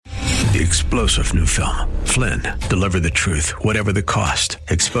the explosive new film, Flynn, deliver the truth, whatever the cost.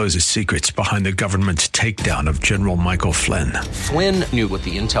 Exposes secrets behind the government's takedown of General Michael Flynn. Flynn knew what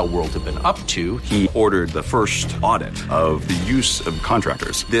the intel world had been up to. He ordered the first audit of the use of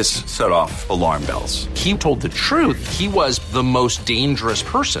contractors. This set off alarm bells. He told the truth. He was the most dangerous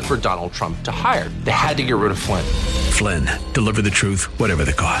person for Donald Trump to hire. They had to get rid of Flynn. Flynn, deliver the truth, whatever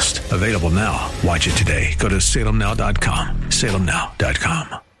the cost. Available now. Watch it today. Go to salemnow.com.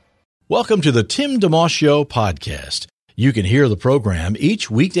 salemnow.com. Welcome to the Tim DeMoss Show podcast. You can hear the program each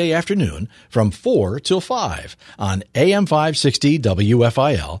weekday afternoon from 4 till 5 on AM 560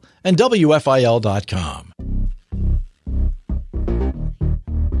 WFIL and WFIL.com.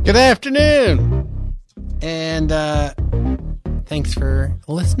 Good afternoon. And thanks for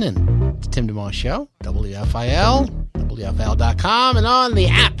listening to Tim DeMoss Show, WFIL, WFIL.com, and on the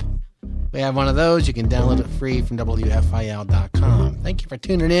app. We have one of those. You can download it free from WFIL.com. Thank you for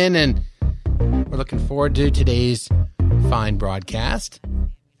tuning in, and we're looking forward to today's fine broadcast.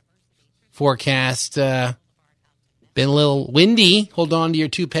 Forecast been a little windy. Hold on to your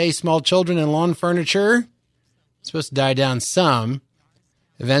toupee, small children, and lawn furniture. It's supposed to die down some.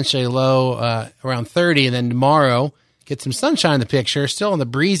 Eventually low around 30, and then tomorrow get some sunshine in the picture. Still on the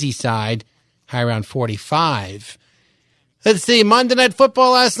breezy side, high around 45. Let's see, Monday Night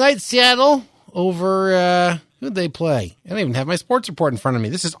Football last night, Seattle over, who'd they play? I don't even have my sports report in front of me.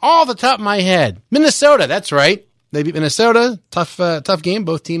 This is all the top of my head. Minnesota, that's right. They beat Minnesota. Tough game.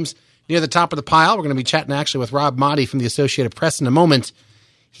 Both teams near the top of the pile. We're going to be chatting actually with Rob Motti from the Associated Press in a moment.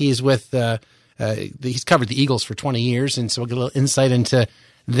 He's with, he's covered the Eagles for 20 years, and so we'll get a little insight into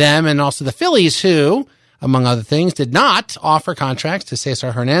them and also the Phillies, who, among other things, did not offer contracts to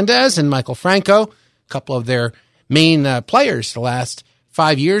Cesar Hernandez and Michael Franco, a couple of their main players the last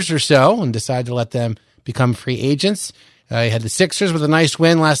 5 years or so, and decided to let them become free agents. You had the Sixers with a nice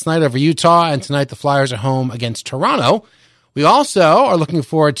win last night over Utah, and tonight the Flyers are home against Toronto. We also are looking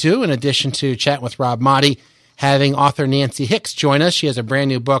forward to, in addition to chatting with Rob Motti, having author Nancy Hicks join us. She has a brand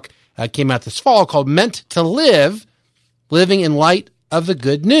new book came out this fall called Meant to Live, Living in Light of the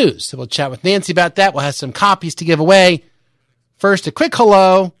Good News. So we'll chat with Nancy about that. We'll have some copies to give away. First, a quick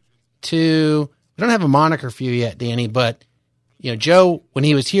hello to... We don't have a moniker for you yet, Danny, but you know, Joe, when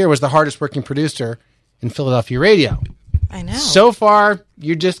he was here, was the hardest working producer in Philadelphia radio. I know. So far,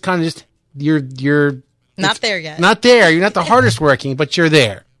 you're just kind of you're not there yet. Not there. You're not the hardest working, but you're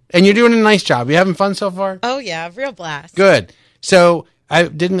there, and you're doing a nice job. You having fun so far? Oh yeah, real blast. Good. So I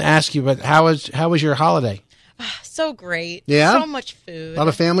didn't ask you, but how was your holiday? So great. Yeah. So much food. A lot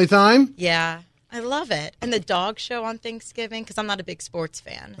of family time. Yeah. I love it. And the dog show on Thanksgiving, because I'm not a big sports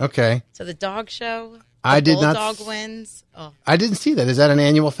fan. Okay. So the dog show, Bulldog wins. Oh. I didn't see that. Is that an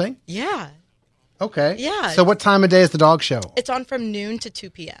annual thing? Yeah. Okay. Yeah. So what time of day is the dog show? It's on from noon to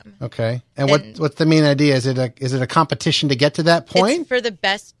 2 p.m. Okay. And what's the main idea? Is it a competition to get to that point? It's for the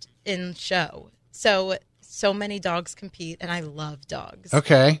best in show. So many dogs compete, and I love dogs.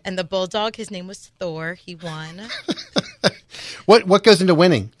 Okay. And the Bulldog, his name was Thor. He won. What goes into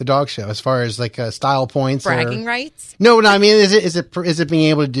winning the dog show as far as like style points? Bragging rights? No. I mean, is it being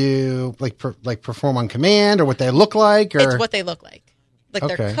able to do like perform on command, or what they look like? Or? It's what they look like. Like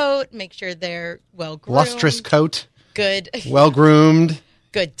their coat, make sure they're well groomed. Lustrous coat. Good. Well groomed.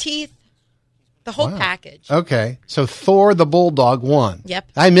 Good teeth. The whole package. Okay. So Thor the Bulldog won.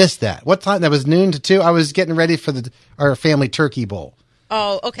 Yep. I missed that. What time? That was noon to 2? I was getting ready for our family turkey bowl.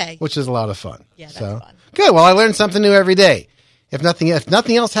 Oh, okay. Which is a lot of fun. Yeah, that's fun. Good. Well, I learned something new every day. If nothing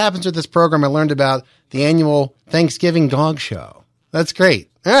else happens with this program, I learned about the annual Thanksgiving dog show. That's great.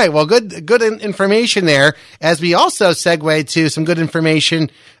 All right. Well, good information there. As we also segue to some good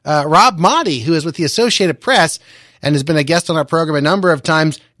information, Rob Motti, who is with the Associated Press and has been a guest on our program a number of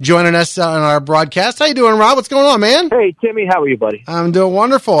times, joining us on our broadcast. How you doing, Rob? What's going on, man? Hey, Timmy. How are you, buddy? I'm doing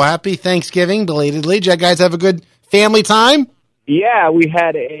wonderful. Happy Thanksgiving, belatedly. Did you guys have a good family time? Yeah, we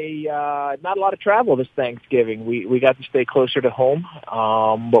had not a lot of travel this Thanksgiving. We got to stay closer to home,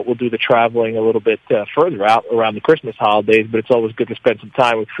 but we'll do the traveling a little bit further out around the Christmas holidays. But it's always good to spend some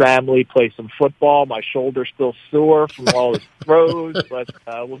time with family, play some football. My shoulder's still sore from all his throws, but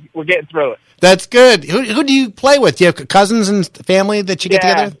we're getting through it. That's good. Who do you play with? Do you have cousins and family that you get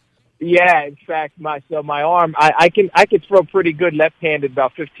together? Yeah, in fact, my arm, I can throw pretty good left-handed,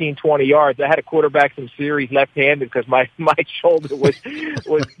 about 15, 20 yards. I had to quarterback some series left-handed because my shoulder was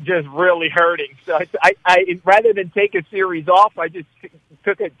just really hurting. So I rather than take a series off, I just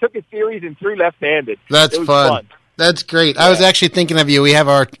took a series and threw left-handed. That's fun. That's great. Yeah. I was actually thinking of you. We have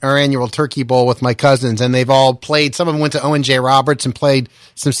our annual turkey bowl with my cousins, and they've all played. Some of them went to Owen J. Roberts and played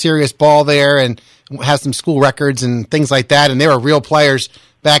some serious ball there and have some school records and things like that, and they were real players.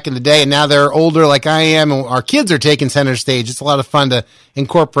 back in the day, and now they're older like I am, and our kids are taking center stage. It's a lot of fun to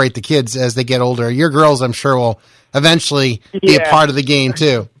incorporate the kids as they get older. Your girls, I'm sure, will eventually be a part of the game,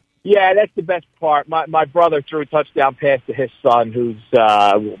 too. Yeah, that's the best part. My brother threw a touchdown pass to his son, who's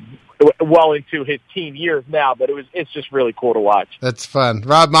well into his teen years now, but it's just really cool to watch. That's fun.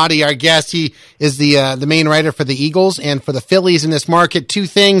 Rob Maaddi, our guest, he is the main writer for the Eagles and for the Phillies in this market. Two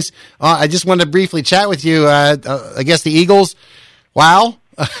things I just wanted to briefly chat with you. I guess the Eagles, wow.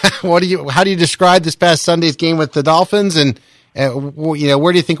 How do you describe this past Sunday's game with the Dolphins, and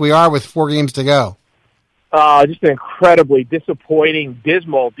where do you think we are with 4 games to go? Just an incredibly disappointing,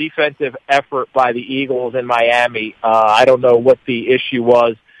 dismal defensive effort by the Eagles in Miami. I don't know what the issue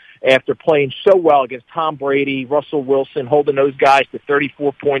was after playing so well against Tom Brady, Russell Wilson, holding those guys to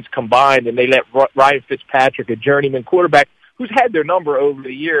 34 points combined, and they let Ryan Fitzpatrick, a journeyman quarterback who's had their number over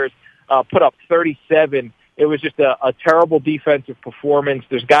the years, put up 37. It was just a terrible defensive performance.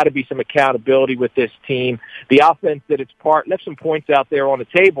 There's got to be some accountability with this team. The offense did its part, left some points out there on the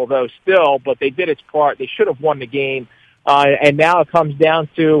table, though, still, but they did its part. They should have won the game. And now it comes down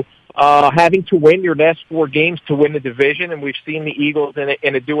to having to win your last 4 games to win the division, and we've seen the Eagles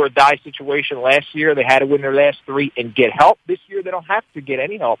in a do-or-die situation last year. They had to win their last 3 and get help. This year they don't have to get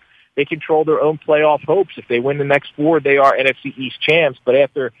any help. They control their own playoff hopes. If they win the next 4, they are NFC East champs. But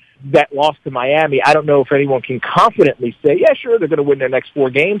after that loss to Miami, I don't know if anyone can confidently say, yeah, sure, they're going to win their next 4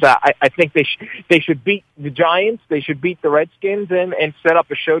 games. I think they should beat the Giants. They should beat the Redskins and set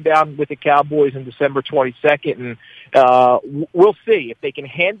up a showdown with the Cowboys on December 22nd. And we'll see. If they can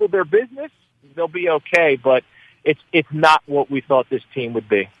handle their business, they'll be okay. But it's not what we thought this team would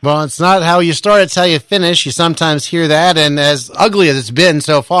be. Well, it's not how you start, it's how you finish. You sometimes hear that, and as ugly as it's been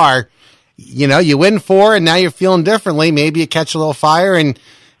so far, you win 4, and now you're feeling differently. Maybe you catch a little fire, and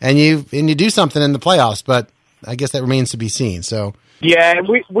you do something in the playoffs, but I guess that remains to be seen. So yeah, and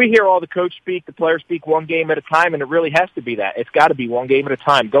we hear all the coach speak, the players speak one game at a time, and it really has to be that. It's got to be one game at a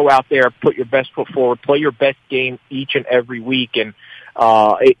time. Go out there, put your best foot forward, play your best game each and every week, and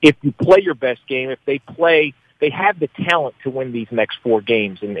if you play your best game, if they have the talent to win these next 4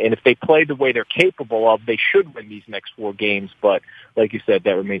 games. And if they play the way they're capable of, they should win these next 4 games. But like you said,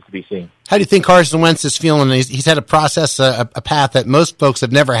 that remains to be seen. How do you think Carson Wentz is feeling? He's had a process, a path that most folks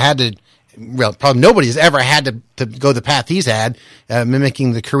have never had to, well, probably nobody has ever had to go the path he's had,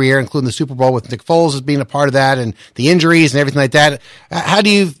 mimicking the career, including the Super Bowl with Nick Foles as being a part of that and the injuries and everything like that. How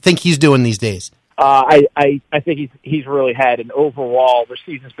do you think he's doing these days? I think he's really had an overall, the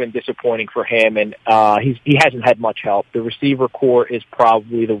season's been disappointing for him, and he hasn't had much help. The receiver core is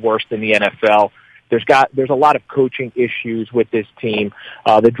probably the worst in the NFL. There's a lot of coaching issues with this team.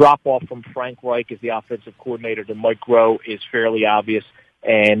 The drop off from Frank Reich as the offensive coordinator to Mike Groh is fairly obvious,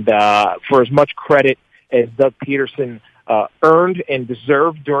 and for as much credit as Doug Peterson earned and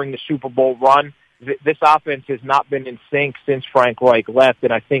deserved during the Super Bowl run, this offense has not been in sync since Frank Reich left,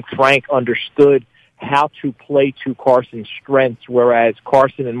 and I think Frank understood how to play to Carson's strengths, whereas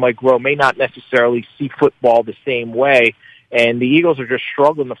Carson and Mike Groh may not necessarily see football the same way, and the Eagles are just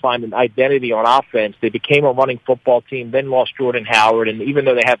struggling to find an identity on offense. They became a running football team, then lost Jordan Howard, and even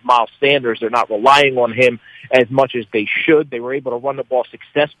though they have Miles Sanders, they're not relying on him as much as they should. They were able to run the ball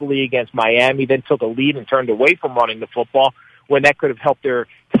successfully against Miami, then took a lead and turned away from running the football when that could have helped their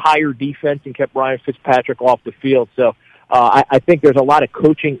entire defense and kept Ryan Fitzpatrick off the field. So I think there's a lot of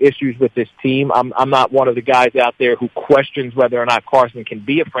coaching issues with this team. I'm not one of the guys out there who questions whether or not Carson can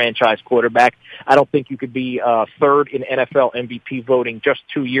be a franchise quarterback. I don't think you could be third in NFL MVP voting just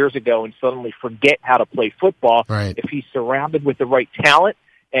 2 years ago and suddenly forget how to play football. Right. If he's surrounded with the right talent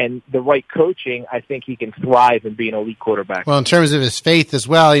and the right coaching, I think he can thrive and be an elite quarterback. Well, in terms of his faith as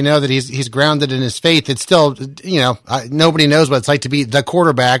well, that he's grounded in his faith. It's still, nobody knows what it's like to be the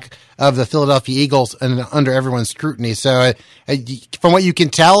quarterback of the Philadelphia Eagles and under everyone's scrutiny. So from what you can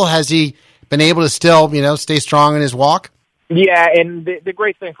tell, has he been able to still, stay strong in his walk? Yeah, and the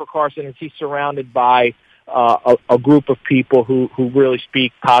great thing for Carson is he's surrounded by a group of people who really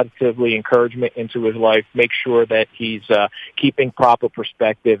speak positively encouragement into his life, make sure that he's keeping proper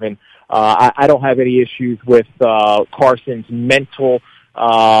perspective. And I don't have any issues with Carson's mental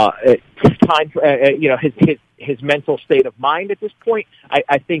his mental state of mind at this point.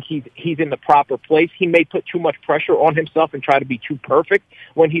 I think he's in the proper place. He may put too much pressure on himself and try to be too perfect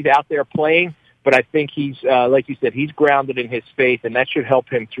when he's out there playing. But I think he's, like you said, he's grounded in his faith, and that should help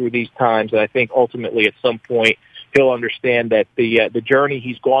him through these times. And I think ultimately at some point he'll understand that the journey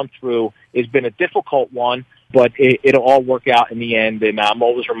he's gone through has been a difficult one, but it'll all work out in the end. And I'm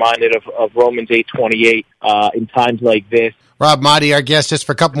always reminded of Romans 8:28 in times like this. Rob Maaddi, our guest, just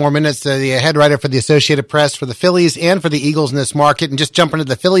for a couple more minutes, the head writer for the Associated Press for the Phillies and for the Eagles in this market. And just jumping into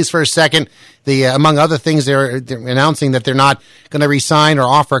the Phillies for a second, among other things, they're announcing that they're not going to re-sign or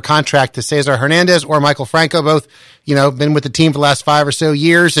offer a contract to Cesar Hernandez or Michael Franco, both, been with the team for the last 5 or so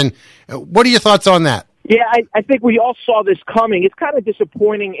years. And what are your thoughts on that? Yeah, I think we all saw this coming. It's kind of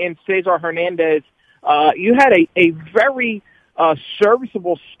disappointing in Cesar Hernandez. You had a very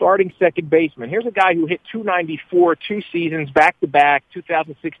serviceable starting second baseman. Here's a guy who hit .294 2 seasons back-to-back,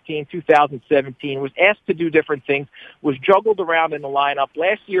 2016, 2017, was asked to do different things, was juggled around in the lineup.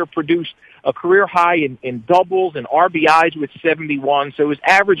 Last year produced a career high in doubles and RBIs with 71, so his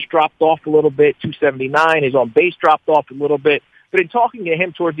average dropped off a little bit, 279. His on-base dropped off a little bit. But in talking to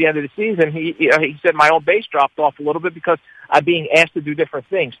him towards the end of the season, he said my own base dropped off a little bit because I'm being asked to do different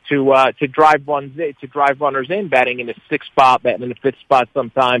things to drive runners in, batting in the 6th spot, batting in the 5th spot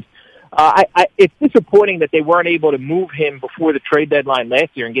sometimes. It's disappointing that they weren't able to move him before the trade deadline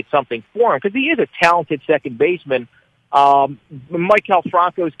last year and get something for him because he is a talented second baseman. Maikel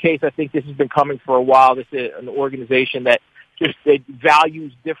Franco's case, I think this has been coming for a while. This is an organization that just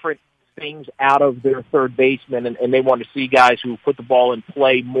values different things out of their third baseman, and they want to see guys who put the ball in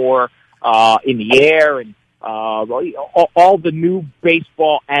play more in the air, and all the new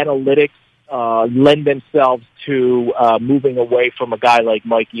baseball analytics lend themselves to moving away from a guy like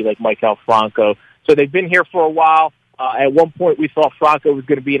Maikel Franco. So they've been here for a while. At one point, we thought Franco was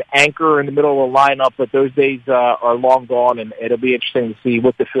going to be an anchor in the middle of the lineup, but those days are long gone, and it'll be interesting to see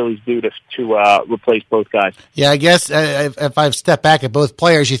what the Phillies do to replace both guys. Yeah, I guess if I've stepped back at both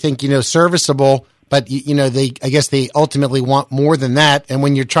players, you think, serviceable, but, I guess they ultimately want more than that, and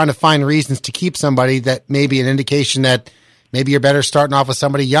when you're trying to find reasons to keep somebody, that may be an indication that maybe you're better starting off with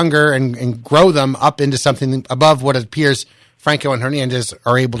somebody younger and grow them up into something above what it appears Franco and Hernandez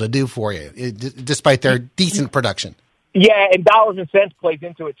are able to do for you, despite their decent production. Yeah, and dollars and cents plays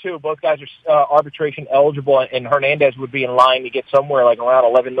into it, too. Both guys are arbitration eligible, and Hernandez would be in line to get somewhere like around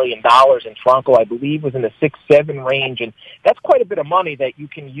 $11 million, and Franco, I believe, was in the 6-7 range, and that's quite a bit of money that you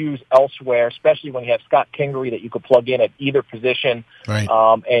can use elsewhere, especially when you have Scott Kingery that you could plug in at either position. Right.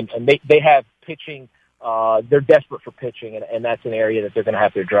 And they have pitching. They're desperate for pitching, and that's an area that they're going to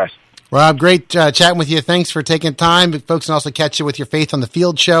have to address. Rob, great chatting with you. Thanks for taking time. Folks can also catch you with your Faith on the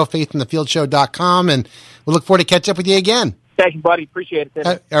Field show, faithinthefieldshow.com, and we'll look forward to catch up with you again. Thank you, buddy. Appreciate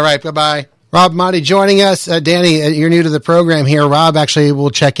it. All right, bye-bye. Rob Maaddi joining us. Danny, you're new to the program here. Rob actually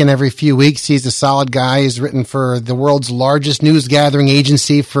will check in every few weeks. He's a solid guy. He's written for the world's largest news gathering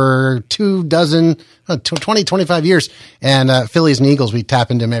agency for 25 years. And Phillies and Eagles, we tap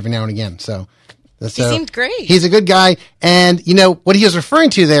into him every now and again. So he seemed great. He's a good guy. And, what he was referring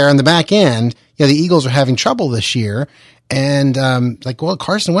to there on the back end, the Eagles are having trouble this year. And,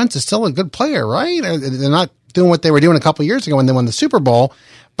 Carson Wentz is still a good player, right? They're not doing what they were doing a couple of years ago when they won the Super Bowl.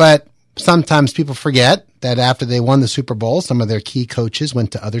 But sometimes people forget that after they won the Super Bowl, some of their key coaches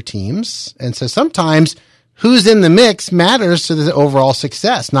went to other teams. And so sometimes who's in the mix matters to the overall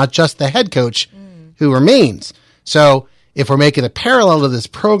success, not just the head coach who remains. So if we're making a parallel to this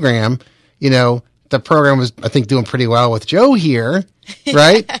program, the program was, I think, doing pretty well with Joe here,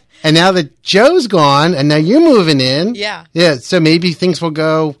 right? And now that Joe's gone and now you're moving in. Yeah. Yeah. So maybe things will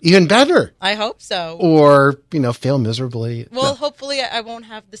go even better. I hope so. Or, fail miserably. Well, hopefully I won't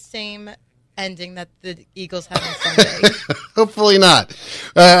have the same ending that the Eagles had on Sunday. Hopefully not.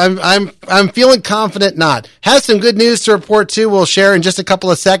 I'm feeling confident not. Has some good news to report too. We'll share in just a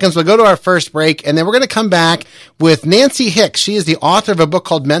couple of seconds. We'll go to our first break, and then we're going to come back with Nancy Hicks. She is the author of a book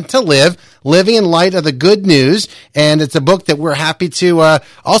called Meant to Live, Living in Light of the Good News, and it's a book that we're happy to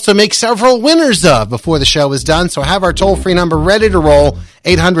also make several winners of before the show is done. So have our toll-free number ready to roll,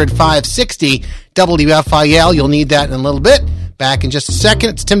 800-560-WFIL. You'll need that in a little bit. Back in just a second.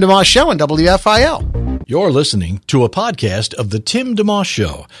 It's Tim DeMoss Show on WFIL. You're listening to a podcast of The Tim DeMoss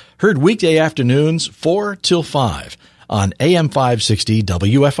Show, heard weekday afternoons 4 till 5 on AM 560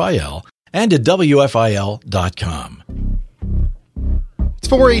 WFIL and at WFIL.com. It's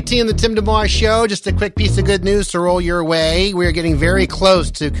 4:18, The Tim DeMoss Show. Just a quick piece of good news to roll your way. We are getting very close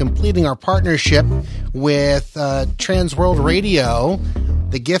to completing our partnership with Trans World Radio.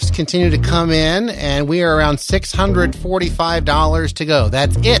 The gifts continue to come in, and we are around $645 to go.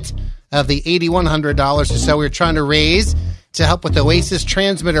 That's it of the $8,100 or so we're trying to raise to help with the Oasis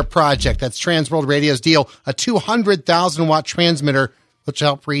Transmitter Project. That's Trans World Radio's deal, a 200,000-watt transmitter, which will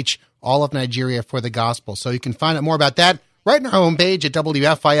help reach all of Nigeria for the gospel. So you can find out more about that right on our homepage at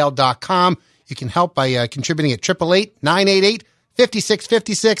WFIL.com. You can help by contributing at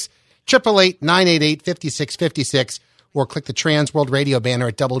 888-988-5656, 888-988-5656, or click the Trans World Radio banner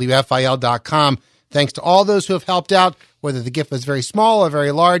at WFIL.com. Thanks to all those who have helped out, whether the gift was very small or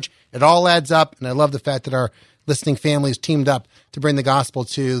very large. It all adds up, and I love the fact that our listening families teamed up to bring the gospel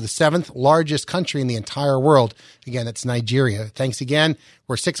to the 7th largest country in the entire world. Again, that's Nigeria. Thanks again.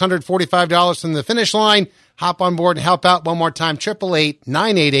 We're $645 from the finish line. Hop on board and help out one more time.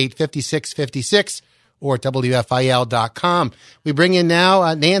 888-988-5656 or at WFIL.com. We bring in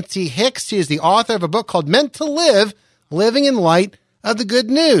now Nancy Hicks. She is the author of a book called Meant to Live, Living in Light of the Good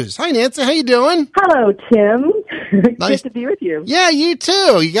News. Hi, Nancy. How you doing? Hello, Tim. Nice Good to be with you. Yeah, you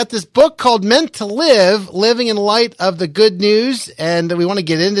too. You got this book called Meant to Live, Living in Light of the Good News, and we want to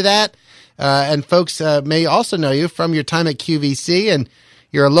get into that. And folks may also know you from your time at QVC, and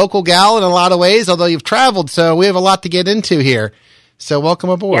you're a local gal in a lot of ways, although you've traveled, so we have a lot to get into here. So welcome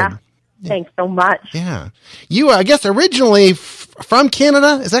aboard. Yeah. Thanks so much. Yeah. You, I guess, originally from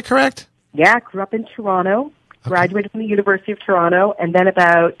Canada, is that correct? Yeah, grew up in Toronto, graduated from the University of Toronto, and then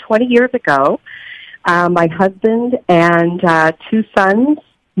about 20 years ago, my husband and 2 sons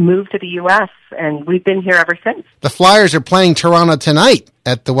moved to the U.S., and we've been here ever since. The Flyers are playing Toronto tonight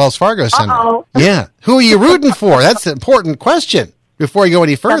at the Wells Fargo Center. Uh-oh. Yeah. Who are you rooting for? That's an important question before you go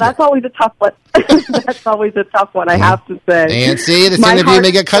any further. Yeah, that's always a tough one. That's always a tough one, I have to say. Nancy, this interview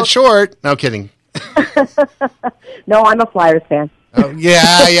may get cut short. No kidding. No, I'm a Flyers fan. Oh,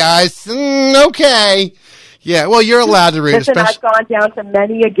 yeah. Okay. Yeah, well, you're allowed to root. Listen, I've gone down to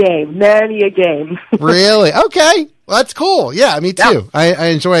many a game. Really? Okay. Well, that's cool. Yeah, me too. Yep. I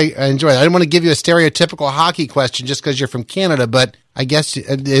enjoy it. I didn't want to give you a stereotypical hockey question just because you're from Canada, but I guess,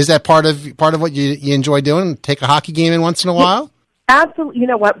 is that part of what you enjoy doing? Take a hockey game in once in a while? Absolutely. You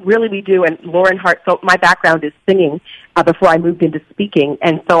know what? Really, we do. And Lauren Hart, so my background is singing before I moved into speaking.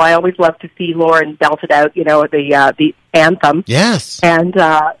 And so I always love to see Lauren belt it out, the anthem. Yes. And,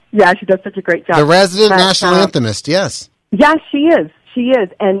 she does such a great job. The resident national anthemist, yes. Yeah, she is. She is.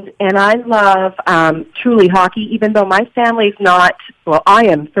 And I love truly hockey, even though my family's not, well, I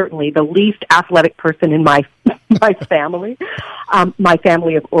am certainly the least athletic person in my family, my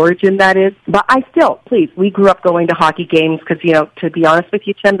family of origin, that is. But I still, we grew up going to hockey games because, to be honest with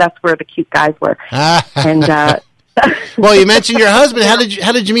you, Tim, that's where the cute guys were. And well, you mentioned your husband. How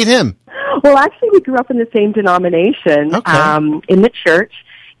did you meet him? Well, actually, we grew up in the same denomination in the church.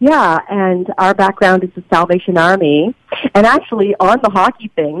 Yeah, and our background is the Salvation Army. And actually, on the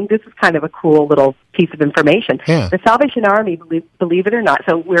hockey thing, this is kind of a cool little piece of information. Yeah. The Salvation Army, believe it or not,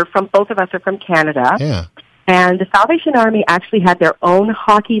 so both of us are from Canada. Yeah. And the Salvation Army actually had their own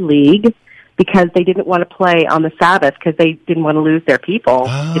hockey league because they didn't want to play on the Sabbath because they didn't want to lose their people,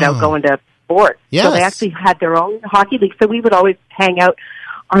 going to sports. Yes. So they actually had their own hockey league. So we would always hang out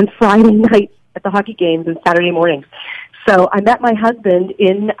on Friday night at the hockey games and Saturday mornings. So I met my husband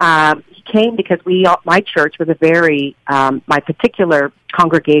he came because my church was a very, my particular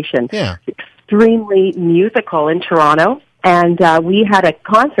congregation, extremely musical in Toronto. And we had a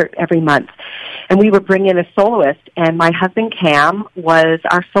concert every month. And we would bring in a soloist. And my husband, Cam, was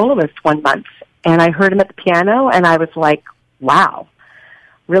our soloist one month. And I heard him at the piano, and I was like, wow,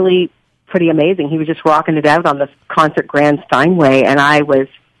 really pretty amazing. He was just rocking it out on the concert Grand Steinway. And I was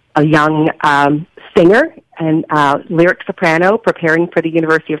a young singer and lyric soprano preparing for the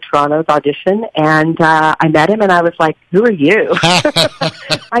University of Toronto's audition. And I met him, and I was like, who are you?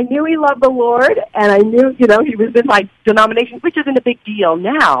 I knew he loved the Lord, and I knew, he was in my denomination, which isn't a big deal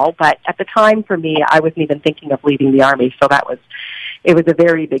now. But at the time, for me, I wasn't even thinking of leaving the Army. So it was a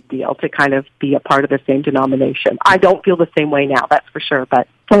very big deal to kind of be a part of the same denomination. I don't feel the same way now, that's for sure. But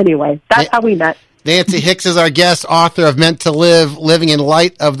anyway, that's how we met. Nancy Hicks is our guest, author of Meant to Live, Living in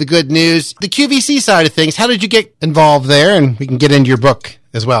Light of the Good News. The QVC side of things, how did you get involved there? And we can get into your book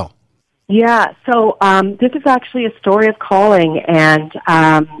as well. Yeah, so this is actually a story of calling, and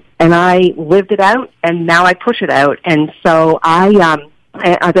I lived it out, and now I push it out. And so as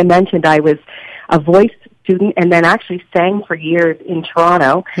I mentioned, I was a voice student and then actually sang for years in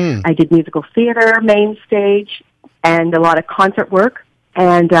Toronto. I did musical theater, main stage, and a lot of concert work.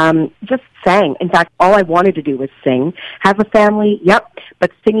 And just sang. In fact, all I wanted to do was sing. Have a family,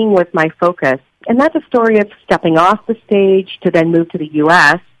 but singing was my focus. And that's a story of stepping off the stage to then move to the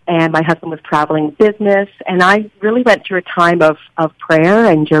U.S., and my husband was traveling business, and I really went through a time of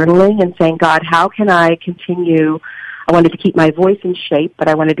prayer and journaling and saying, God, how can I continue? I wanted to keep my voice in shape, but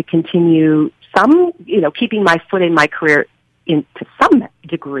I wanted to continue keeping my foot in my career to some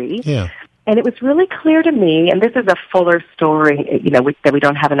degree. Yeah. And it was really clear to me, and this is a fuller story, that we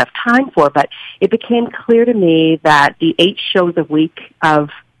don't have enough time for, but it became clear to me that the 8 shows a week of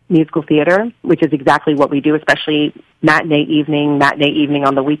musical theater, which is exactly what we do, especially matinee evening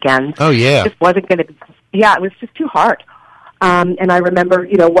on the weekends. Oh, yeah. It just wasn't going to be, it was just too hard. And I remember,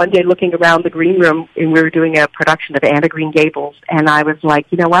 one day looking around the green room, and we were doing a production of Anne of Green Gables, and I was like,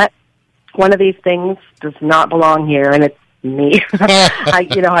 you know what? One of these things does not belong here, and it's me.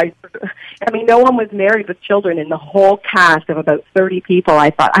 I mean, no one was married with children in the whole cast of about 30 people.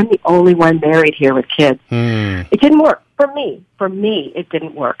 I thought, I'm the only one married here with kids. It didn't work for me. For me, it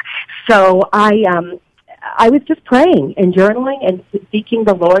didn't work. So I was just praying and journaling and seeking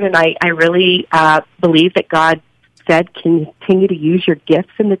the Lord, and I really believe that God said, continue to use your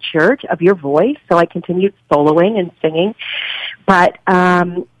gifts in the church of your voice. So I continued soloing and singing. But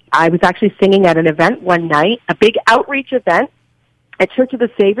I was actually singing at an event one night, a big outreach event at Church of the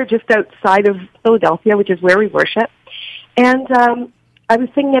Savior, just outside of Philadelphia, which is where we worship. And I was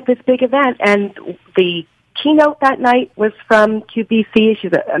singing at this big event, and the keynote that night was from QVC.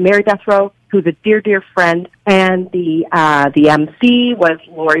 She's a Mary Beth Rowe, who's a dear, dear friend. And the MC was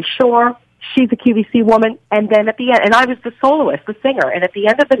Lori Shore. She's a QVC woman. And then at the end, and I was the soloist, the singer. And at the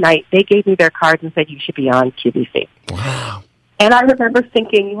end of the night, they gave me their cards and said, you should be on QVC. Wow. And I remember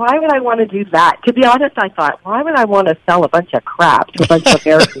thinking, why would I want to do that? To be honest, I thought, why would I want to sell a bunch of crap to a bunch of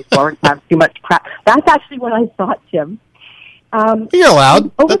Americans who already have too much crap? That's actually what I thought, Tim. You're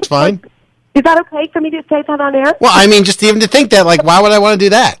allowed. That's fine. Is that okay for me to say that on air? Well, I mean, just even to think that, like, why would I want to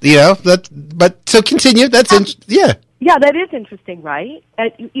do that? But so continue. That's yeah. Yeah, that is interesting, right?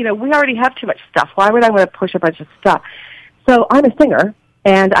 We already have too much stuff. Why would I want to push a bunch of stuff? So I'm a singer.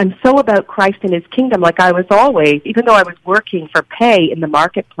 And I'm so about Christ and His kingdom, like I was always, even though I was working for pay in the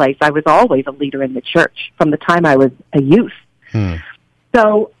marketplace, I was always a leader in the church from the time I was a youth.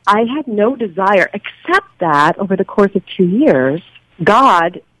 So I had no desire, except that over the course of 2 years,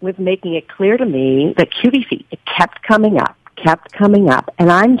 God was making it clear to me that QVC, it kept coming up.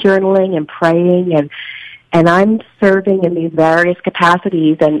 And I'm journaling and praying and I'm serving in these various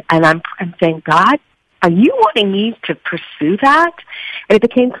capacities and I'm saying, God, are you wanting me to pursue that? And it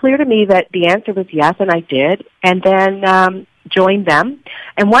became clear to me that the answer was yes, and I did, and then joined them.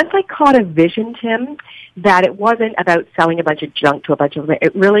 And once I caught a vision, Tim, that it wasn't about selling a bunch of junk to a bunch of women.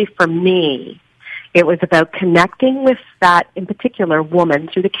 It really, for me, it was about connecting with that, in particular, woman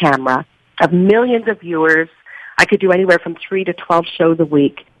through the camera of millions of viewers. I could do anywhere from 3 to 12 shows a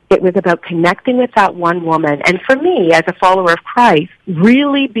week. It was about connecting with that one woman. And for me, as a follower of Christ,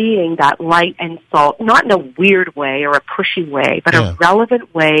 really being that light and salt, not in a weird way or a pushy way, but a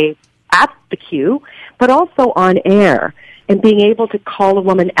relevant way at the Q, but also on air. And being able to call a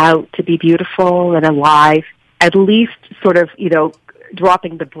woman out to be beautiful and alive, at least sort of,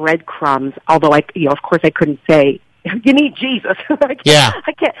 dropping the breadcrumbs, although of course I couldn't say, you need Jesus.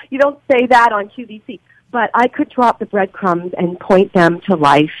 I can't, you don't say that on QVC. But I could drop the breadcrumbs and point them to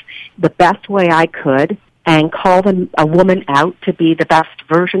life the best way I could and call them a woman out to be the best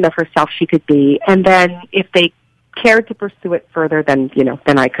version of herself she could be. And then if they cared to pursue it further, then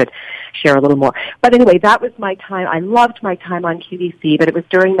I could share a little more. But anyway, that was my time. I loved my time on QVC, but it was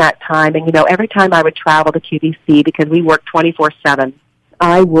during that time. And, every time I would travel to QVC, because we worked 24/7,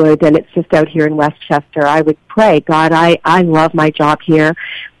 I would, and it's just out here in Westchester, I would pray, God, I love my job here,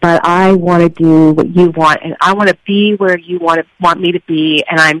 but I want to do what you want, and I want to be where you want me to be,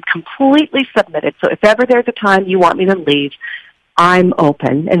 and I'm completely submitted. So if ever there's a time you want me to leave, I'm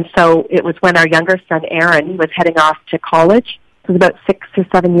open. And so it was when our younger son, Aaron, was heading off to college. It was about 6 or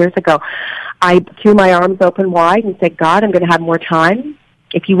 7 years ago. I threw my arms open wide and said, God, I'm going to have more time.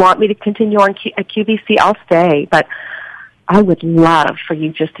 If you want me to continue on at QVC, I'll stay, but I would love for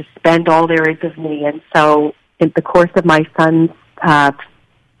you just to spend all there is of me. And so in the course of my son's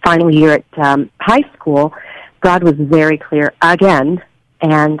final year at high school, God was very clear again.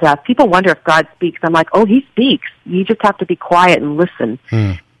 And people wonder if God speaks. I'm like, oh, He speaks. You just have to be quiet and listen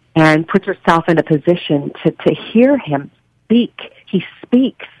and put yourself in a position to hear Him speak. He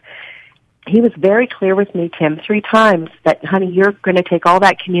speaks. He was very clear with me, Tim, 3 times that, honey, you're going to take all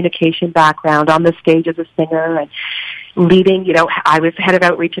that communication background on the stage as a singer and leading, I was head of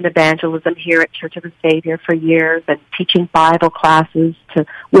outreach and evangelism here at Church of the Savior for years and teaching Bible classes to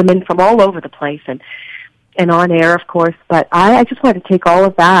women from all over the place and on air, of course. But I just wanted to take all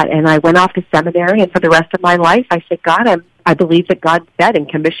of that, and I went off to seminary, and for the rest of my life, I said, God, I believe that God said and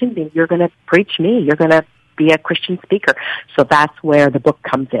commissioned me, you're going to preach me. You're going to be a Christian speaker. So that's where the book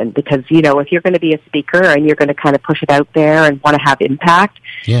comes in, because, if you're going to be a speaker and you're going to kind of push it out there and want to have impact,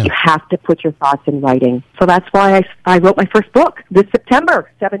 you have to put your thoughts in writing. So that's why I wrote my first book. This September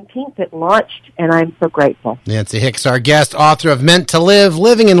 17th, it launched, and I'm so grateful. Nancy Hicks, our guest, author of Meant to Live,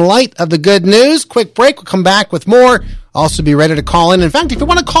 Living in Light of the Good News. Quick break. We'll come back with more Also be ready to call in. In fact, if you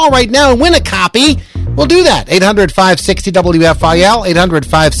want to call right now and win a copy, we'll do that. 800-560-WFIL,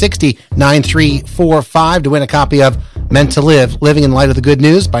 800-560-9345 to win a copy of Meant to Live, Living in Light of the Good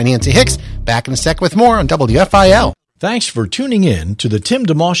News by Nancy Hicks. Back in a sec with more on WFIL. Thanks for tuning in to the Tim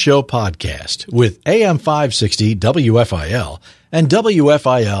DeMoss Show podcast with AM 560 WFIL and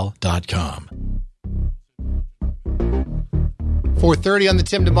WFIL.com. 4:30 on the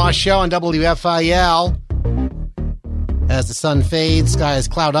Tim DeMoss Show on WFIL. As the sun fades, sky is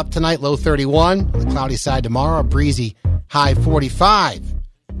cloud up tonight, low 31. On the cloudy side tomorrow, a breezy high 45.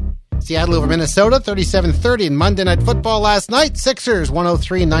 Seattle over Minnesota, 37-30 in Monday Night Football last night. Sixers,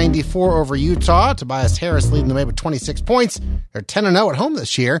 103-94 over Utah. Tobias Harris leading the way with 26 points. They're 10-0 at home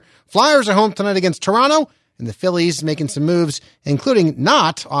this year. Flyers are home tonight against Toronto. And the Phillies making some moves, including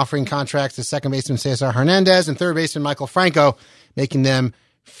not offering contracts to second baseman Cesar Hernandez and third baseman Michael Franco, making them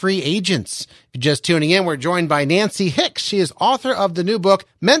free agents. If you're just tuning in, we're joined by Nancy Hicks. She is author of the new book,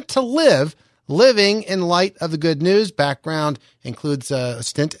 Meant to Live, Living in Light of the Good News. Background includes a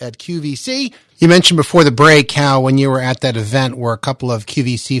stint at QVC. You mentioned before the break how when you were at that event where a couple of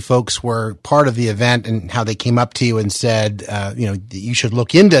QVC folks were part of the event and how they came up to you and said, you should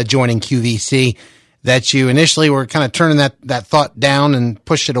look into joining QVC, that you initially were kind of turning that thought down and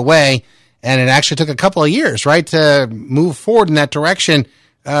pushed it away. And it actually took a couple of years, right, to move forward in that direction.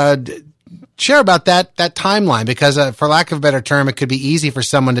 Share about that timeline, because for lack of a better term, it could be easy for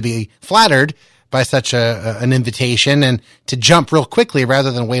someone to be flattered by such an invitation and to jump real quickly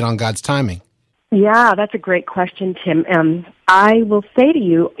rather than wait on God's timing. Yeah, that's a great question, Tim. I will say to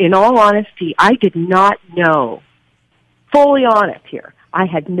you, in all honesty, I did not know, fully honest here, I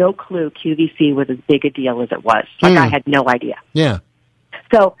had no clue QVC was as big a deal as it was. I had no idea. Yeah.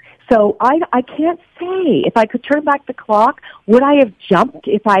 So I can't say. If I could turn back the clock, would I have jumped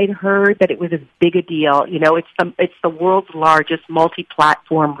if I had heard that it was as big a deal? You know, it's the world's largest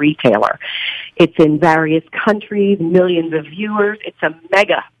multi-platform retailer. It's in various countries, millions of viewers. It's a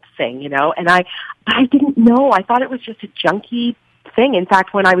mega thing, and I didn't know. I thought it was just a junky thing. In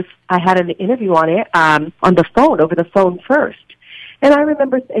fact, when I had an interview on it, on the phone, over the phone first. And I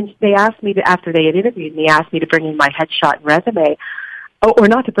remember, and they asked me after they had interviewed me, asked me to bring in my headshot and resume. Or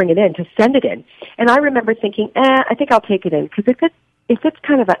not to bring it in, to send it in. And I remember thinking, I think I'll take it in, because if it's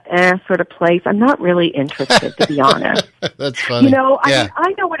kind of a sort of place, I'm not really interested, to be honest. That's funny.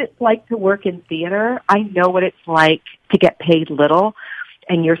 I know what it's like to work in theater. I know what it's like to get paid little,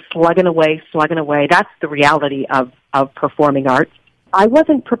 and you're slugging away. That's the reality of performing arts. I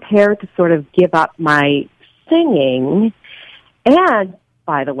wasn't prepared to sort of give up my singing, and,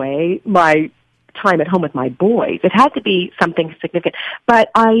 by the way, my time at home with my boys. It had to be something significant.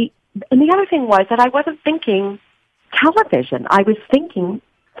 And the other thing was that I wasn't thinking television. I was thinking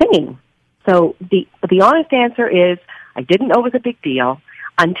singing. So the honest answer is I didn't know it was a big deal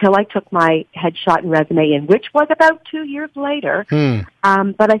until I took my headshot and resume in, which was about 2 years later.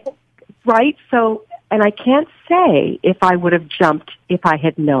 But I think, right? So, and I can't say if I would have jumped if I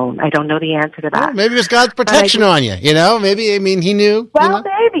had known. I don't know the answer to that. Well, maybe it was God's protection on you, Maybe, he knew. Well,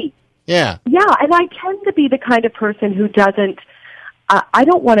 maybe. Yeah. Yeah, and I tend to be the kind of person who doesn't, I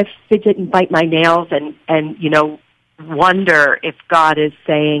don't want to fidget and bite my nails and wonder if God is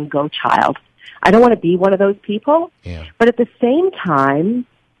saying, go child. I don't want to be one of those people. Yeah. But at the same time,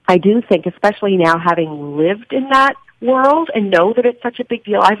 I do think, especially now having lived in that world and know that it's such a big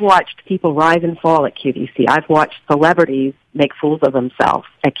deal, I've watched people rise and fall at QVC. I've watched celebrities make fools of themselves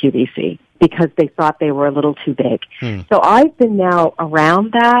at QVC because they thought they were a little too big. So I've been now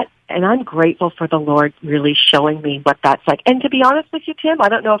around that, and I'm grateful for the Lord really showing me what that's like. And to be honest with you, Tim, I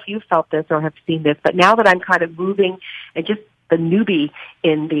don't know if you felt this or have seen this, but now that I'm kind of moving and just the newbie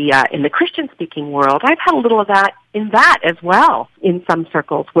in the Christian-speaking world, I've had a little of that in that as well in some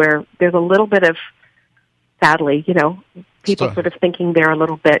circles where there's a little bit of, sadly, people sort of thinking they're a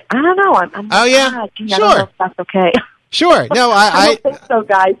little bit, I don't know. I'm oh, yeah? Sure. I don't know if that's okay. Sure. No, I don't think so,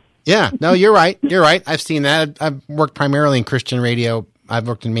 guys. Yeah. No, you're right. You're right. I've seen that. I've worked primarily in Christian radio. I've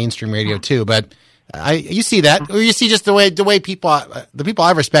worked in mainstream radio too, but you see that, or you see just the way people, the people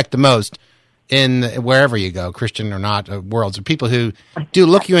I respect the most in wherever you go, Christian or not, worlds, are people who do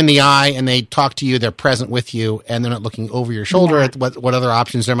look you in the eye and they talk to you, they're present with you, and they're not looking over your shoulder at what other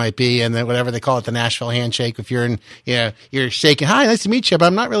options there might be, and then whatever they call it, the Nashville handshake. If you're you're shaking, hi, nice to meet you, but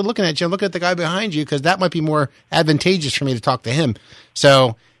I'm not really looking at you. I'm looking at the guy behind you because that might be more advantageous for me to talk to him.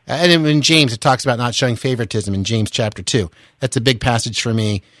 So, and in James, it talks about not showing favoritism in James chapter 2. That's a big passage for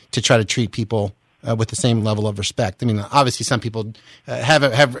me to try to treat people with the same level of respect. I mean, obviously some people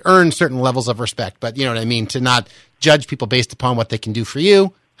have earned certain levels of respect, but you know what I mean, to not judge people based upon what they can do for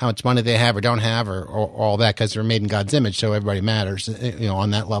you, how much money they have or don't have or all that, because they're made in God's image, so everybody matters,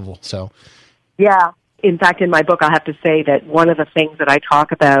 on that level. So, yeah. In fact, in my book, I have to say that one of the things that I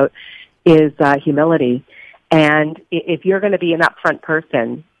talk about is humility. And if you're going to be an upfront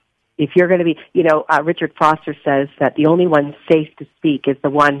person, if you're going to be, Richard Foster says that the only one safe to speak is the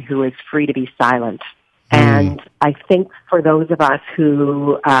one who is free to be silent. And I think for those of us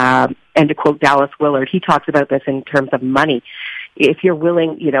who, and to quote Dallas Willard, he talks about this in terms of money. If you're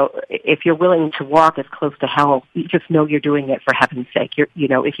willing, if you're willing to walk as close to hell, you just know you're doing it for heaven's sake.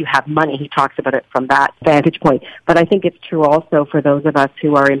 If you have money, he talks about it from that vantage point. But I think it's true also for those of us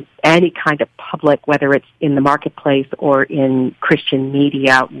who are in any kind of public, whether it's in the marketplace or in Christian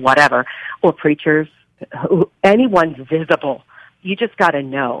media, whatever, or preachers, anyone's visible. You just got to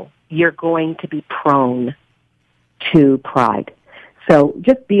know you're going to be prone to pride. So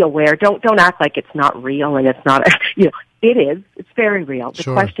just be aware. Don't act like it's not real and it's not, it is. It's very real. The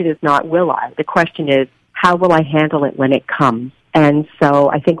question is not will I. The question is how will I handle it when it comes? And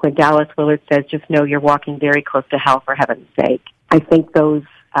so I think when Dallas Willard says, just know you're walking very close to hell for heaven's sake, I think those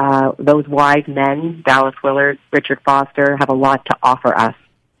wise men, Dallas Willard, Richard Foster, have a lot to offer us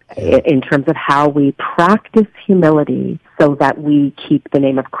in terms of how we practice humility so that we keep the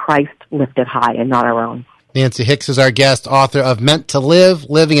name of Christ lifted high and not our own. Nancy Hicks is our guest, author of Meant to Live,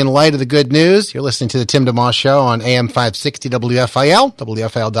 Living in Light of the Good News. You're listening to the Tim DeMoss Show on AM 560 WFIL,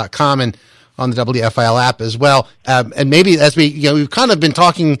 WFIL.com, and on the WFIL app as well. And maybe as we've kind of been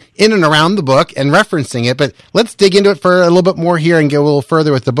talking in and around the book and referencing it, but let's dig into it for a little bit more here and go a little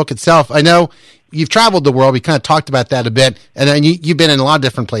further with the book itself. I know you've traveled the world. We kind of talked about that a bit. And then you've been in a lot of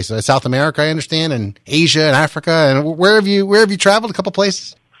different places. South America, I understand, and Asia and Africa. And where have you traveled? A couple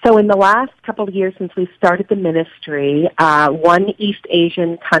places? So in the last couple of years since we started the ministry, one East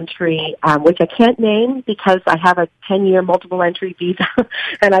Asian country, which I can't name because I have a 10-year multiple entry visa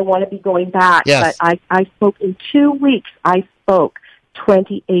and I want to be going back. Yes. But I spoke in 2 weeks. I spoke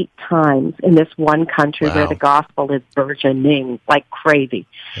 28 times in this one country where the gospel is burgeoning like crazy.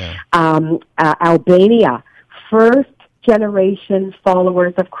 Yeah. Albania, first generation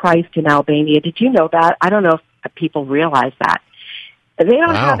followers of Christ in Albania. Did you know that? I don't know if people realize that. They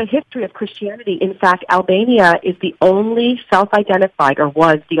don't have a history of Christianity. In fact, Albania is the only self-identified, or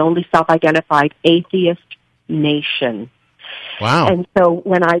was the only self-identified atheist nation. Wow. And so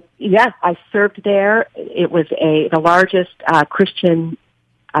when I served there. It was the largest Christian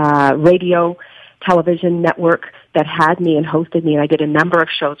radio television network that had me and hosted me, and I did a number of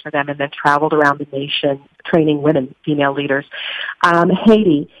shows for them and then traveled around the nation training women, female leaders.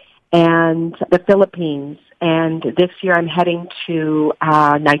 Haiti and the Philippines. And this year I'm heading to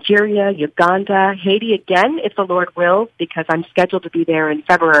Nigeria, Uganda, Haiti again, if the Lord wills, because I'm scheduled to be there in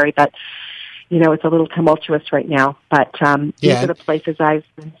February, but, it's a little tumultuous right now. But these are the places I've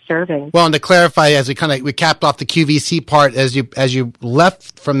been serving. Well, and to clarify, as we capped off the QVC part, as you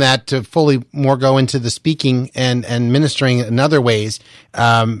left from that to fully more go into the speaking and ministering in other ways,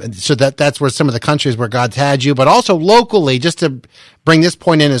 so that's where some of the countries where God's had you, but also locally, just to bring this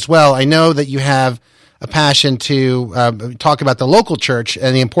point in as well, I know that you have a passion to talk about the local church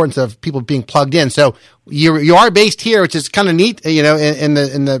and the importance of people being plugged in. So you are based here, which is kind of neat, in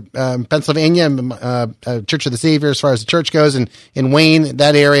the Pennsylvania Church of the Savior as far as the church goes, and in Wayne,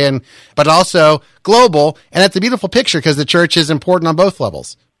 that area, but also global. And that's a beautiful picture because the church is important on both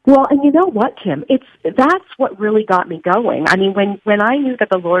levels. Well, and you know what, Tim? That's what really got me going. I mean, when I knew that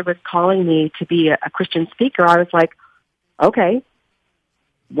the Lord was calling me to be a Christian speaker, I was like, okay,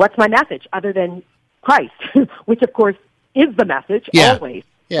 what's my message other than Christ, which of course is the message always.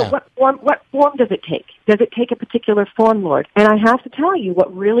 Yeah. But what form does it take? Does it take a particular form, Lord? And I have to tell you,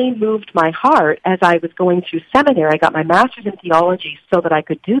 what really moved my heart as I was going through seminary, I got my master's in theology so that I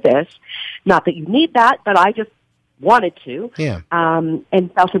could do this. Not that you need that, but I just wanted to. Yeah.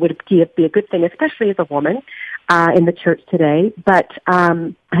 And felt it would be a good thing, especially as a woman in the church today. But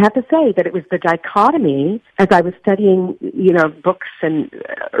I have to say that it was the dichotomy as I was studying, books and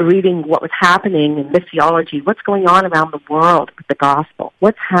reading what was happening in missiology, what's going on around the world with the gospel,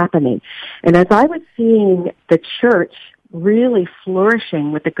 what's happening. And as I was seeing the church really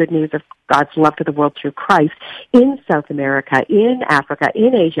flourishing with the good news of God's love to the world through Christ in South America, in Africa,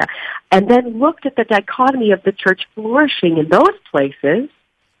 in Asia, and then looked at the dichotomy of the church flourishing in those places,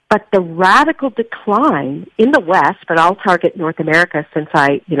 but the radical decline in the West, but I'll target North America since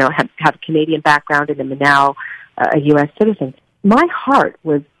I, have a Canadian background and am now a U.S. citizen. My heart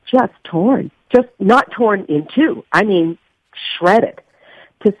was just torn, just not torn in two. I mean, shredded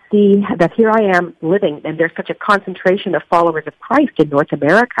to see that here I am living, and there's such a concentration of followers of Christ in North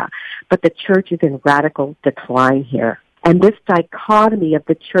America, but the church is in radical decline here. And this dichotomy of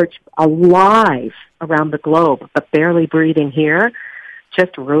the church alive around the globe, but barely breathing here,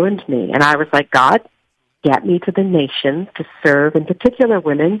 just ruined me. And I was like, God, get me to the nations to serve, in particular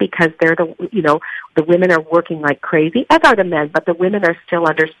women, because they're the women are working like crazy, as are the men, but the women are still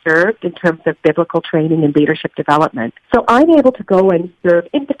underserved in terms of biblical training and leadership development. So I'm able to go and serve,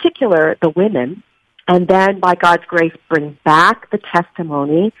 in particular, the women, and then, by God's grace, bring back the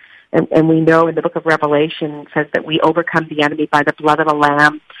testimony. And we know in the book of Revelation it says that we overcome the enemy by the blood of the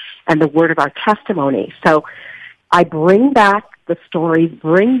Lamb and the word of our testimony. So I bring back the stories,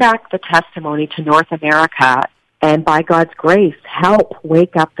 bring back the testimony to North America, and by God's grace, help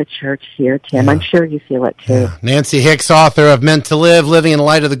wake up the church here, Tim. I'm sure you feel it too. Yeah. Nancy Hicks, author of Meant to Live, Living in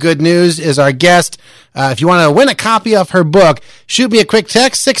Light of the Good News, is our guest. If you want to win a copy of her book, shoot me a quick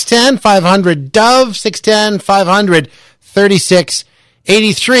text, 610-500-DOVE,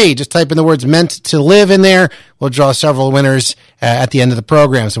 610-500-3683. Just type in the words Meant to Live in there. We'll draw several winners at the end of the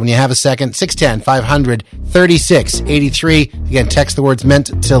program. So when you have a second, 610-500-3683. Again, text the words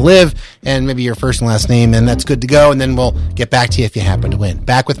Meant to Live and maybe your first and last name, and that's good to go. And then we'll get back to you if you happen to win.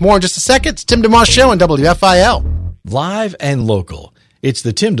 Back with more in just a second. It's Tim DeMoss Show on WFIL. Live and local. It's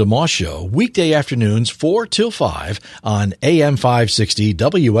the Tim DeMoss Show, weekday afternoons 4 till 5 on AM 560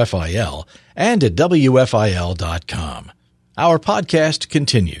 WFIL and at WFIL.com. Our podcast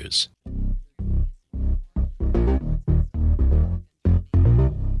continues.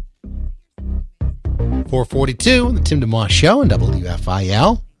 442, the Tim DeMoss Show on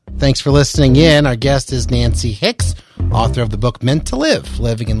WFIL. Thanks for listening in. Our guest is Nancy Hicks, author of the book Meant to Live,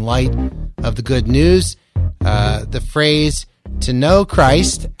 Living in Light of the Good News. The phrase, to know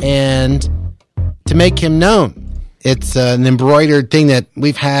Christ and to make him known. It's an embroidered thing that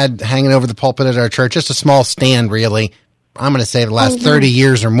we've had hanging over the pulpit at our church, just a small stand, really. I'm going to say the last 30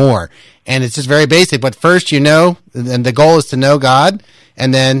 years or more. And it's just very basic. But first, and the goal is to know God.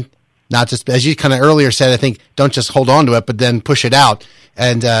 And then not just, as you kind of earlier said, I think, don't just hold on to it, but then push it out.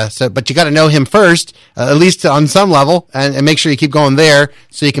 And but you got to know him first, at least on some level, and make sure you keep going there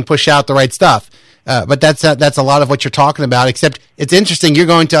so you can push out the right stuff. But that's a lot of what you're talking about, except it's interesting. You're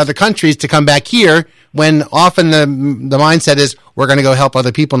going to other countries to come back here when often the mindset is we're going to go help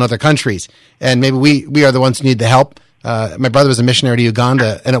other people in other countries. And maybe we are the ones who need the help. My brother was a missionary to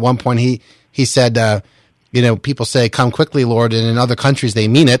Uganda, and at one point he said, people say, come quickly, Lord, and in other countries they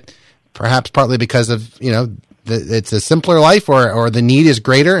mean it, perhaps partly because of, it's a simpler life or the need is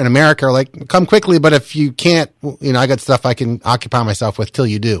greater. In America, like, come quickly, but if you can't, I got stuff I can occupy myself with till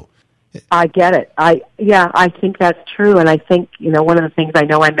you do. I get it. I think that's true, and I think, one of the things I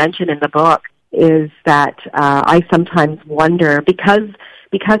know I mentioned in the book is that I sometimes wonder, because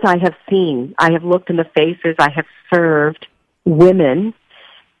I have looked in the faces, I have served women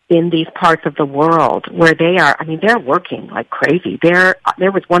in these parts of the world where they're working like crazy. There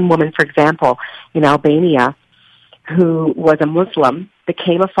was one woman, for example, in Albania who was a Muslim,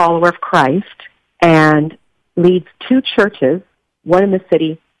 became a follower of Christ, and leads two churches, one in the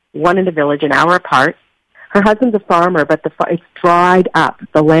city, one in the village, an hour apart. Her husband's a farmer, but it's dried up.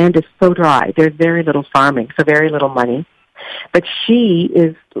 The land is so dry. There's very little farming, so very little money. But she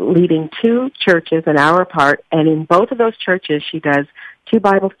is leading two churches an hour apart, and in both of those churches she does 2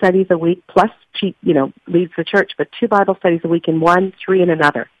 Bible studies a week, plus she, leads the church, but 2 Bible studies a week in one, 3 in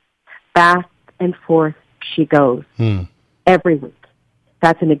another. Back and forth she goes every week.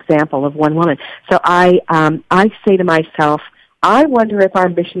 That's an example of one woman. So I say to myself, I wonder if our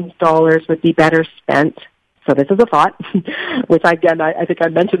missions dollars would be better spent. So this is a thought, which again, I think I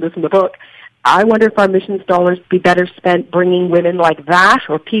mentioned this in the book. I wonder if our missions dollars would be better spent bringing women like that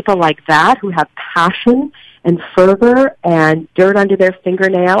or people like that who have passion and fervor and dirt under their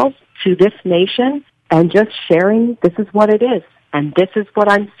fingernails to this nation and just sharing, this is what it is, and this is what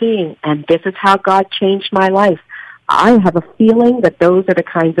I'm seeing, and this is how God changed my life. I have a feeling that those are the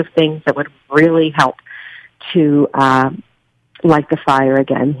kinds of things that would really help to light the fire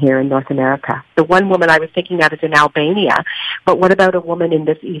again here in North America. The one woman I was thinking of is in Albania, but what about a woman in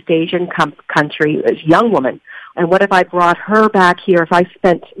this East Asian country, a young woman? And what if I brought her back here, if I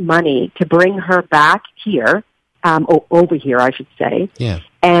spent money to bring her back here, over here, I should say,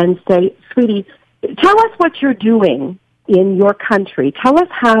 and say, sweetie, tell us what you're doing in your country. Tell us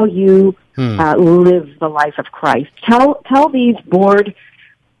how you live the life of Christ. Tell these bored,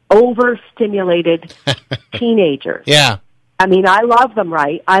 overstimulated teenagers. Yeah. I mean, I love them,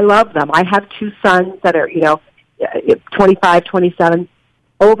 right? I love them. I have 2 sons that are, 25, 27,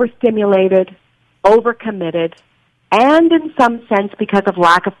 overstimulated, overcommitted, and in some sense, because of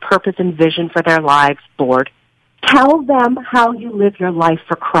lack of purpose and vision for their lives, bored. Tell them how you live your life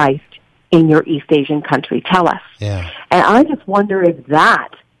for Christ. in your East Asian country? Tell us. Yeah. And I just wonder if that,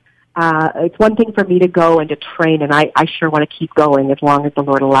 it's one thing for me to go and to train, and I sure want to keep going as long as the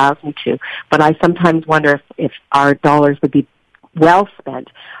Lord allows me to, but I sometimes wonder if our dollars would be well spent.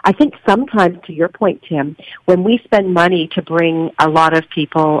 I think sometimes, to your point, Tim, when we spend money to bring a lot of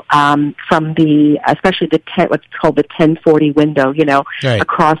people from especially what's called the 1040 window, right,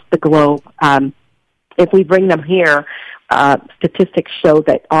 across the globe, if we bring them here, statistics show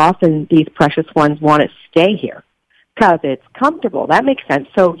that often these precious ones want to stay here because it's comfortable. That makes sense.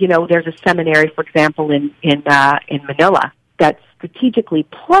 So, there's a seminary, for example, in Manila that's strategically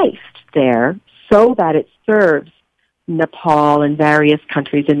placed there so that it serves Nepal and various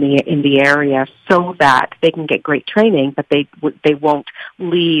countries in the area, so that they can get great training, but they won't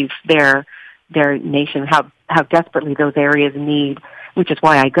leave their nation. How desperately those areas need, which is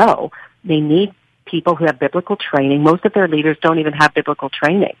why I go. They need people who have biblical training. Most of their leaders don't even have biblical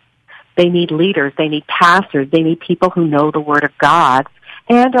training. They need leaders. They need pastors. They need people who know the Word of God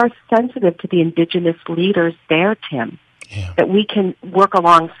and are sensitive to the indigenous leaders there, Tim. Yeah. That we can work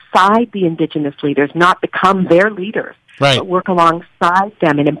alongside the indigenous leaders, not become their leaders, right, but work alongside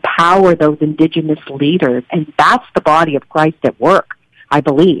them and empower those indigenous leaders. And that's the body of Christ at work, I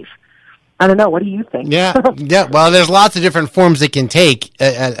believe. I don't know. What do you think? Yeah. Well, there's lots of different forms it can take,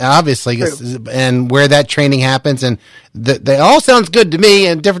 obviously, True. and where that training happens. And they all sounds good to me.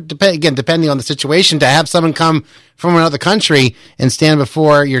 And depending on the situation, to have someone come from another country and stand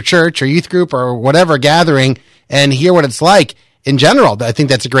before your church or youth group or whatever gathering and hear what it's like in general, I think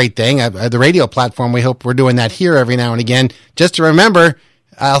that's a great thing. The radio platform, we hope we're doing that here every now and again, just to remember.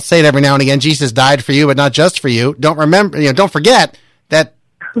 I'll say it every now and again: Jesus died for you, but not just for you. Don't forget that.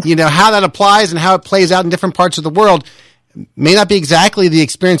 How that applies and how it plays out in different parts of the world may not be exactly the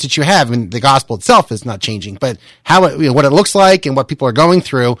experience that you have. I mean, the gospel itself is not changing, but how what it looks like and what people are going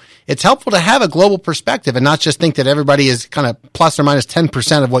through. It's helpful to have a global perspective and not just think that everybody is kind of plus or minus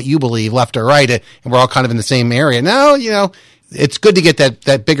 10% of what you believe, left or right, and we're all kind of in the same area. No, it's good to get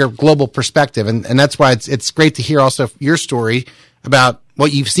that bigger global perspective, and that's why it's great to hear also your story about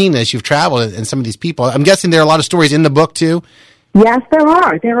what you've seen as you've traveled and some of these people. I'm guessing there are a lot of stories in the book too. Yes, there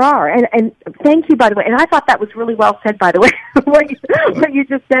are. And thank you, by the way. And I thought that was really well said, by the way, what you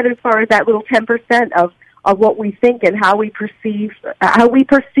just said as far as that little 10% of what we think and how we perceive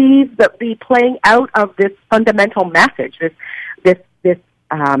the playing out of this fundamental message, this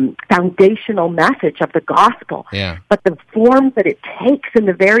foundational message of the gospel. Yeah. But the forms that it takes in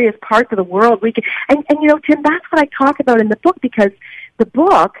the various parts of the world, and Tim, that's what I talk about in the book, because the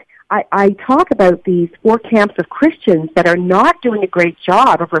book, I talk about these 4 camps of Christians that are not doing a great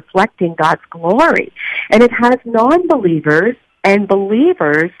job of reflecting God's glory. And it has non-believers and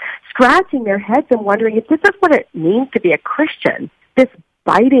believers scratching their heads and wondering if this is what it means to be a Christian, this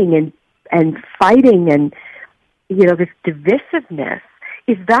biting and fighting and, this divisiveness.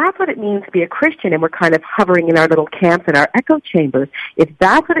 Is that what it means to be a Christian? And we're kind of hovering in our little camps and our echo chambers. If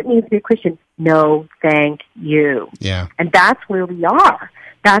that's what it means to be a Christian, no, thank you. Yeah. And that's where we are.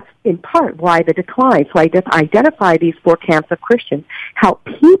 That's in part why the decline. So I just identify these 4 camps of Christians, help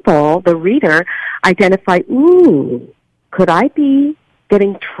people, the reader, identify, could I be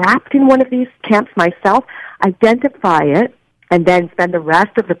getting trapped in one of these camps myself? Identify it, and then spend the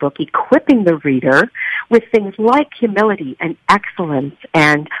rest of the book equipping the reader with things like humility and excellence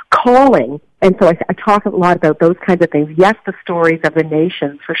and calling. And so I talk a lot about those kinds of things. Yes, the stories of the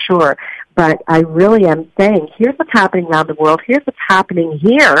nations, for sure. But I really am saying, here's what's happening around the world. Here's what's happening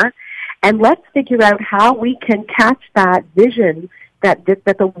here. And let's figure out how we can catch that vision that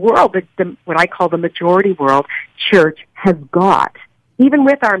the world, what I call the majority world, church, has got. Even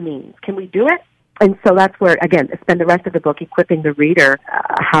with our means. Can we do it? And so that's where, again, spend the rest of the book equipping the reader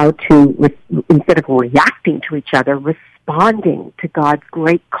how to, instead of reacting to each other, responding to God's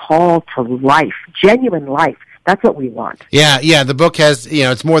great call to life, genuine life. That's what we want. Yeah. The book has,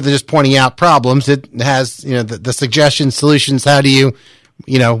 it's more than just pointing out problems. It has, the suggestions, solutions. How do you,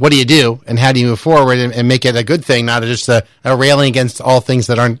 what do you do and how do you move forward and make it a good thing, not just a railing against all things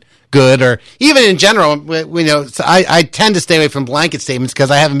that aren't good, or even in general, I tend to stay away from blanket statements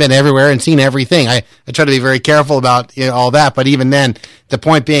because I haven't been everywhere and seen everything. I try to be very careful about all that. But even then, the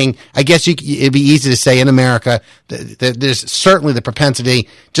point being, I guess it'd be easy to say in America that there's certainly the propensity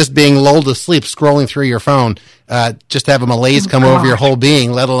just being lulled to sleep, scrolling through your phone, just to have a malaise come over your whole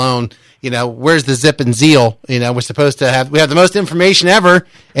being, let alone, where's the zip and zeal? We're supposed to we have the most information ever,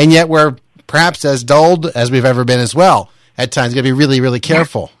 and yet we're perhaps as dulled as we've ever been as well. At times, you got to be really, really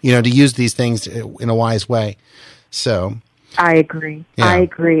careful, to use these things in a wise way. So, I agree. Yeah. I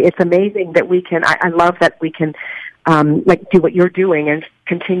agree. It's amazing that we can. I love that we can, do what you're doing and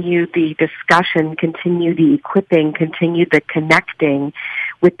continue the discussion, continue the equipping, continue the connecting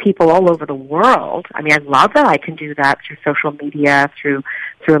with people all over the world. I mean, I love that I can do that through social media, through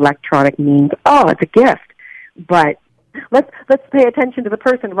electronic means. Oh, it's a gift. But let's pay attention to the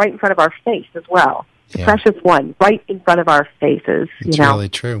person right in front of our face as well. The precious one right in front of our faces. It's really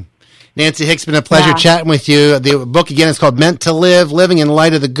true. Nancy Hicks, been a pleasure chatting with you. The book, again, is called Meant to Live, Living in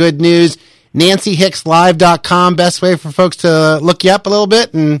Light of the Good News. NancyHicksLive.com, best way for folks to look you up a little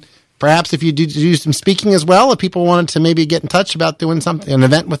bit, and perhaps if you do some speaking as well, if people wanted to maybe get in touch about doing something, an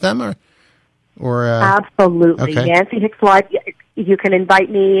event with them, or absolutely. Okay. Nancy Hicks Live. You can invite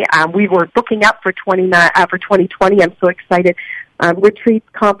me. We were booking up for 2020. I'm so excited. Retreats,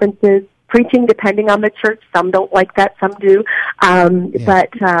 conferences, preaching, depending on the church. Some don't like that, some do. But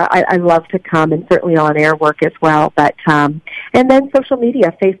I love to come, and certainly on-air work as well. But and then social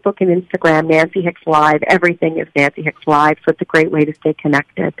media, Facebook and Instagram, Nancy Hicks Live. Everything is Nancy Hicks Live, so it's a great way to stay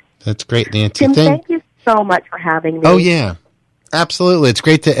connected. That's great, Nancy. Tim, thank you so much for having me. Oh, yeah. Absolutely. It's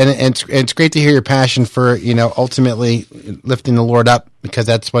great to, and it's great to hear your passion for, ultimately lifting the Lord up, because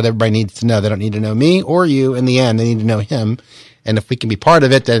that's what everybody needs to know. They don't need to know me or you in the end. They need to know him. And if we can be part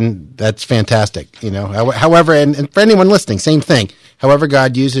of it, then that's fantastic. However, and for anyone listening, same thing. However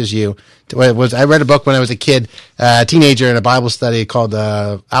God uses you. I read a book when I was a kid, teenager, in a Bible study called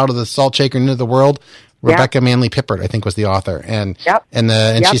Out of the Salt Shaker into the World. Rebecca Manley Pippert, I think, was the author. And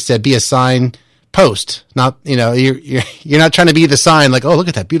she said, be a sign post. Not, you're not trying to be the sign like, oh, look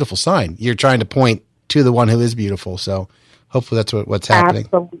at that beautiful sign. You're trying to point to the one who is beautiful. So hopefully that's what's happening.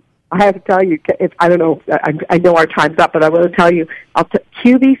 Absolutely. I have to tell you, I don't know, I know our time's up, but I will tell you,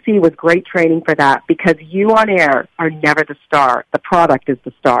 QVC was great training for that, because you on air are never the star. The product is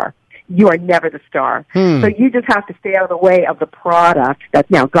the star. You are never the star. So you just have to stay out of the way of the product.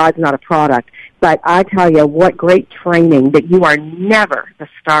 Now, God's not a product, but I tell you, what great training that you are never the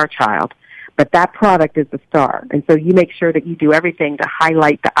star child, but that product is the star. And so you make sure that you do everything to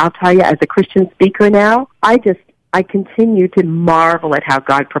highlight I'll tell you, as a Christian speaker now, I continue to marvel at how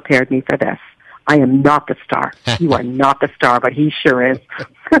God prepared me for this. I am not the star. You are not the star, but he sure is.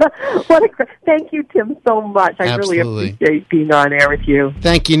 Thank you, Tim, so much. I really appreciate being on air with you.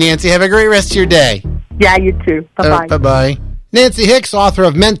 Thank you, Nancy. Have a great rest of your day. Yeah, you too. Bye-bye. Bye-bye. Nancy Hicks, author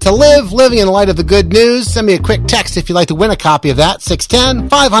of Meant to Live, Living in Light of the Good News. Send me a quick text if you'd like to win a copy of that.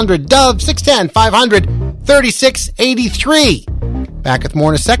 610-500-DOVE, 610-500-3683. Back with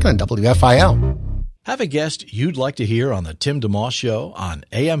more in a second on WFIL. Have a guest you'd like to hear on the Tim DeMoss Show on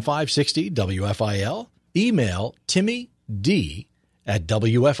AM 560 WFIL? Email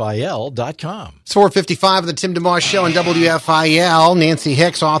timmyd@wfil.com. It's 4:55 of the Tim DeMoss Show on WFIL. Nancy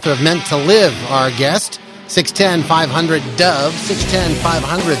Hicks, author of Meant to Live, our guest. 610-500-DOVE,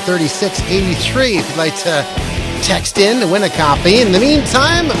 610-500-3683 if you'd like to text in to win a copy. In the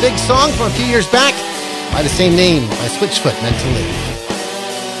meantime, a big song from a few years back by the same name, by Switchfoot, Meant to Live.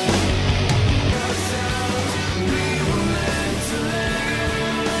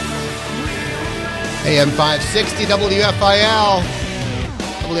 AM 560 WFIL,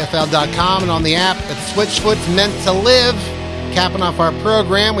 WFIL.com, and on the app at Switchfoot's Meant to Live. Capping off our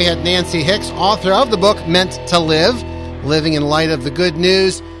program, we had Nancy Hicks, author of the book Meant to Live, Living in Light of the Good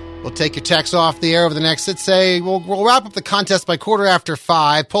News. We'll take your text off the air over the next, let's say, we'll wrap up the contest by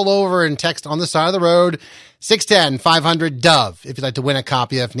 5:15. Pull over and text on the side of the road, 610-500-DOVE. If you'd like to win a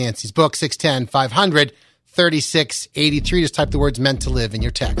copy of Nancy's book, 610-500-3683. Just type the words Meant to Live in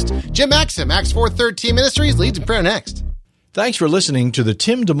your text. Jim Maxim, Acts 4:13 Ministries, leads in prayer next. Thanks for listening to the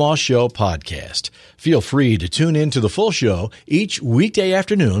Tim DeMoss Show podcast. Feel free to tune in to the full show each weekday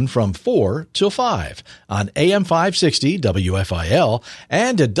afternoon from 4 till 5 on AM 560 WFIL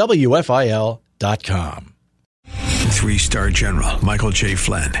and at WFIL.com. 3-star General Michael J.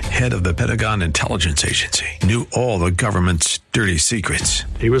 Flynn, head of the Pentagon Intelligence Agency, knew all the government's dirty secrets.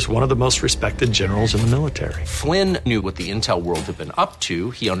 He was one of the most respected generals in the military. Flynn knew what the intel world had been up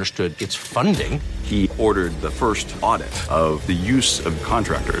to. He understood its funding. He ordered the first audit of the use of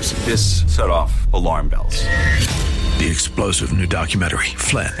contractors. This set off alarm bells. The explosive new documentary,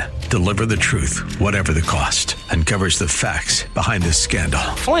 Flynn, Deliver the Truth, Whatever the Cost, uncovers the facts behind this scandal.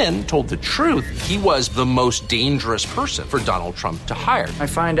 Flynn told the truth. He was the most dangerous person for Donald Trump to hire. I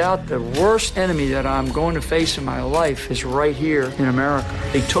find out the worst enemy that I'm going to face in my life is right here in America.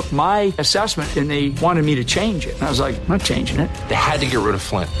 They took my assessment and they wanted me to change it. And I was like, I'm not changing it. They had to get rid of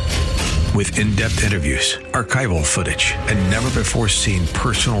Flynn. With in-depth interviews, archival footage, and never-before-seen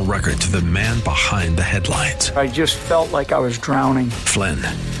personal records of the man behind the headlines. I just felt like I was drowning. Flynn,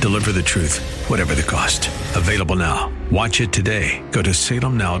 Deliver the Truth, Whatever the Cost. Available now. Watch it today. Go to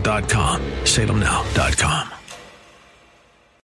salemnow.com. salemnow.com.